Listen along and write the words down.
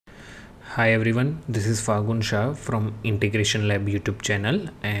Hi everyone, this is Fagun Shah from Integration Lab YouTube channel,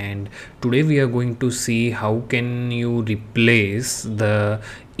 and today we are going to see how can you replace the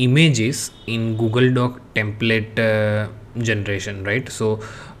images in Google Doc template generation, right? So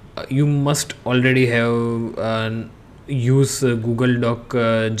you must already have use Google Doc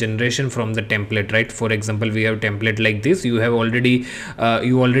generation from the template, right? For example, we have template like this. You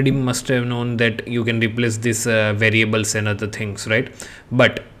already must have known that you can replace this variables and other things, right?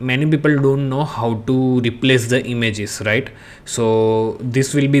 But many people don't know how to replace the images, right? So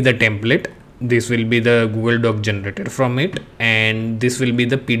this will be the template, this will be the Google Doc generated from it, and this will be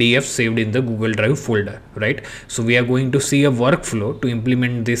the PDF saved in the Google Drive folder, right? So we are going to see a workflow to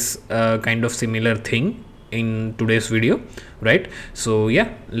implement this kind of similar thing in today's video, right? So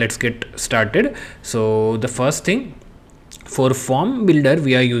yeah, let's get started. So the first thing, for form builder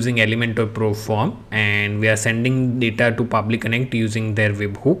we are using Elementor Pro form, and we are sending data to Pabbly Connect using their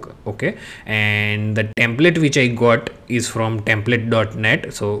webhook. Okay, and the template which I got is from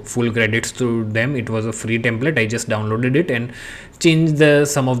template.net, so full credits to them. It was a free template. I just downloaded it and changed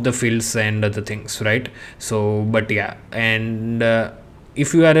some of the fields and other things, right? So but yeah, and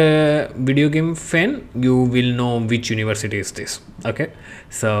if you are a video game fan, you will know which university is this. Okay,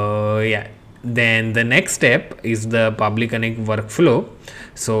 so yeah, then the next step is the Pabbly Connect workflow.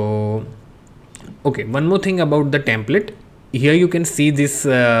 So okay, one more thing about the template. Here you can see this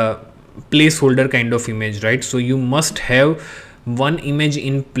placeholder kind of image, right? So you must have one image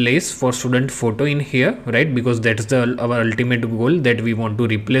in place for student photo in here, right? Because that's our ultimate goal, that we want to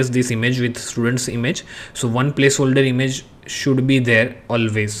replace this image with student's image. So one placeholder image should be there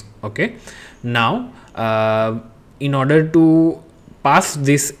always. Okay, now in order to pass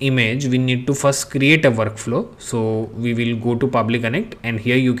this image, we need to first create a workflow. So we will go to Pabbly Connect, and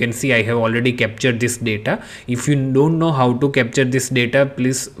here you can see I have already captured this data. If you don't know how to capture this data,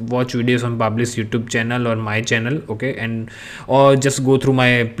 please watch videos on Pabbly's YouTube channel or my channel. Okay, and or just go through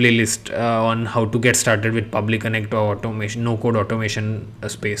my playlist on how to get started with Pabbly Connect or automation, no code automation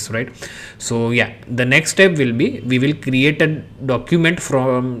space, right? So yeah, the next step will be, we will create a document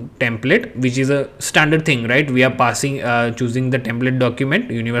from template, which is a standard thing, right? We are passing choosing the template document,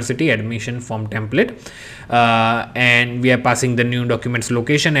 university admission form template, and we are passing the new documents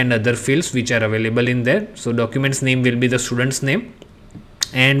location and other fields which are available in there. So documents name will be the student's name,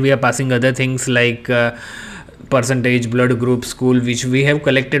 and we are passing other things like percentage, blood group, school, which we have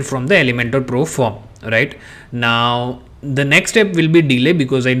collected from the Elementor Pro form. Right now the next step will be delay,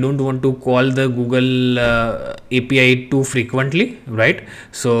 because I don't want to call the Google API too frequently, right?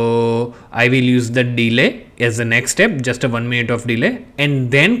 So I will use the delay as the next step, just a 1 minute of delay,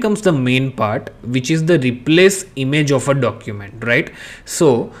 and then comes the main part, which is the replace image of a document, right?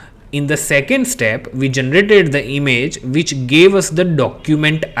 So in the second step, we generated the image which gave us the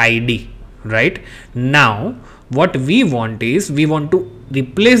document ID, right? Now what we want is, we want to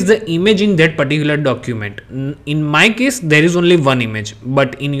replace the image in that particular document. In my case there is only one image,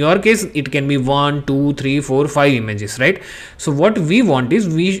 but in your case it can be 1, 2, 3, 4, 5 images, right? So what we want is,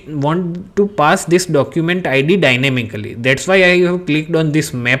 we want to pass this document ID dynamically. That's why I have clicked on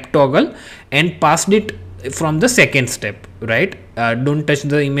this map toggle and passed it from the second step, right? Don't touch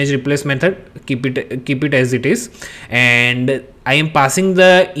the image replace method, keep it as it is, and I am passing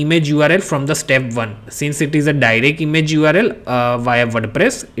the image URL from the step 1. Since it is a direct image URL via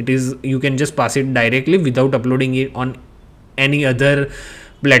WordPress, it is, you can just pass it directly without uploading it on any other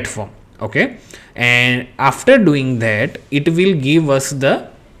platform. Okay, and after doing that, it will give us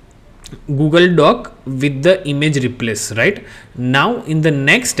the Google Doc with the image replace. Right now in the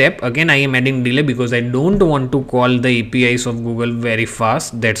next step, again I am adding delay because I don't want to call the APIs of Google very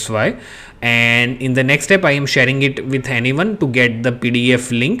fast, that's why. And in the next step, I am sharing it with anyone to get the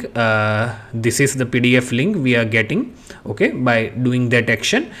PDF link. This is the PDF link we are getting, okay, by doing that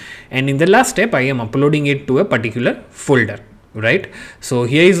action. And in the last step, I am uploading it to a particular folder, right? So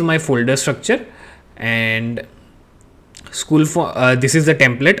here is my folder structure, and school form, this is the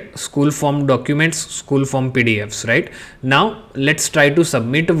template, school form documents, school form PDFs, right? Now let's try to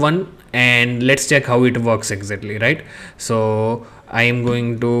submit one and let's check how it works exactly, right? So I am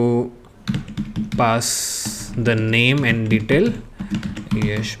going to pass the name and detail,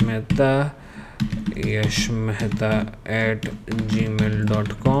 Yash Mehta at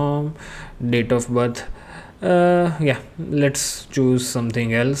gmail.com, date of birth, yeah, let's choose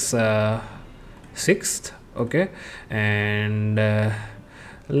something else, 6th. Okay, and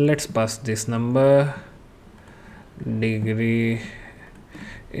let's pass this number, degree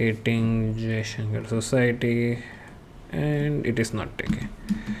 18 Jaishankar Society, and it is not taken,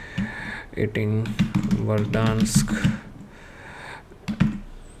 18 Verdansk,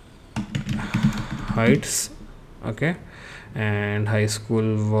 Heights. Okay, and high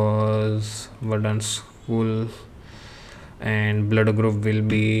school was Verdun School, and blood group will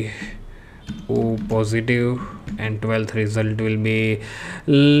be O positive, and 12th result will be,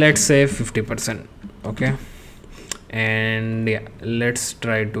 let's say, 50%. Okay, and yeah, let's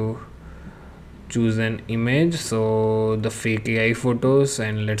try to choose an image. So the fake AI photos,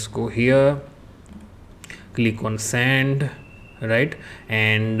 and let's go here, click on send, right?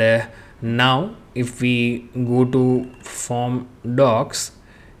 And now if we go to form docs,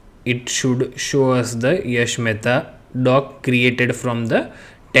 it should show us the Yash Mehta doc created from the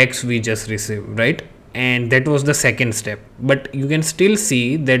text we just received, right? And that was the second step, but you can still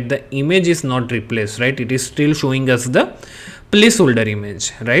see that the image is not replaced, right? It is still showing us the placeholder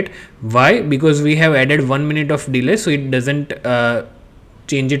image, right? Why? Because we have added 1 minute of delay, so it doesn't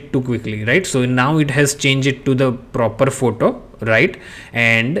change it too quickly, right? So now it has changed it to the proper photo, right?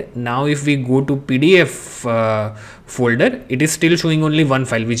 And now if we go to PDF folder, it is still showing only one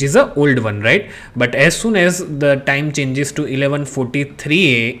file, which is a old one, right? But as soon as the time changes to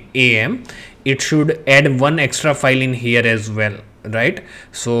 11:43 AM, it should add one extra file in here as well, right?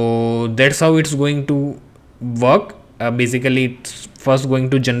 So that's how it's going to work. Basically, it's first going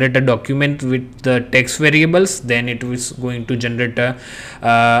to generate a document with the text variables, then it is going to generate a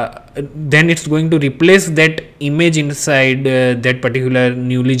then it's going to replace that image inside that particular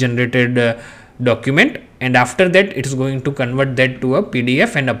newly generated document, and after that it's going to convert that to a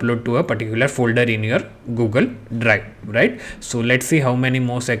PDF and upload to a particular folder in your Google Drive, right? So let's see how many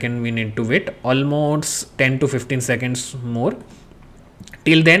more seconds we need to wait. Almost 10 to 15 seconds more.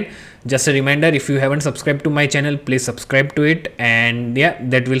 Till then, just a reminder, if you haven't subscribed to my channel, please subscribe to it, and yeah,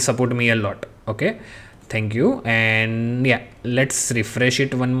 that will support me a lot. Okay, thank you. And yeah, let's refresh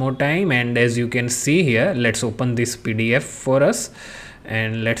it one more time, and as you can see here, let's open this PDF for us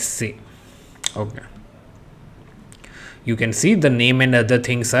and let's see. Okay, you can see the name and other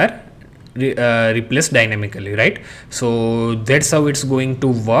things are replaced dynamically, right? So that's how it's going to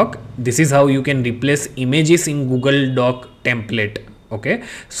work. This is how you can replace images in Google Doc template. Okay,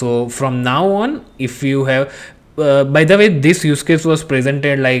 so from now on, if you have by the way, this use case was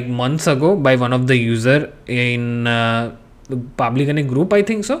presented like months ago by one of the user in Pabbly Connect group, I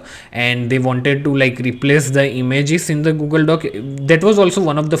think so, and they wanted to like replace the images in the Google Doc. That was also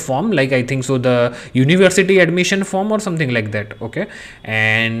one of the form, like I think so, the university admission form or something like that. Okay,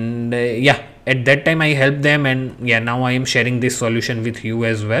 and yeah, at that time I helped them, and yeah, now I am sharing this solution with you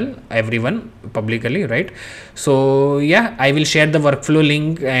as well, everyone, publicly, right? So yeah, I will share the workflow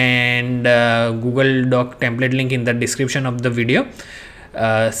link and Google Doc template link in the description of the video.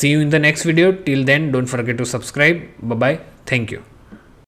 See you in the next video. Till then, don't forget to subscribe. Bye bye. Thank you.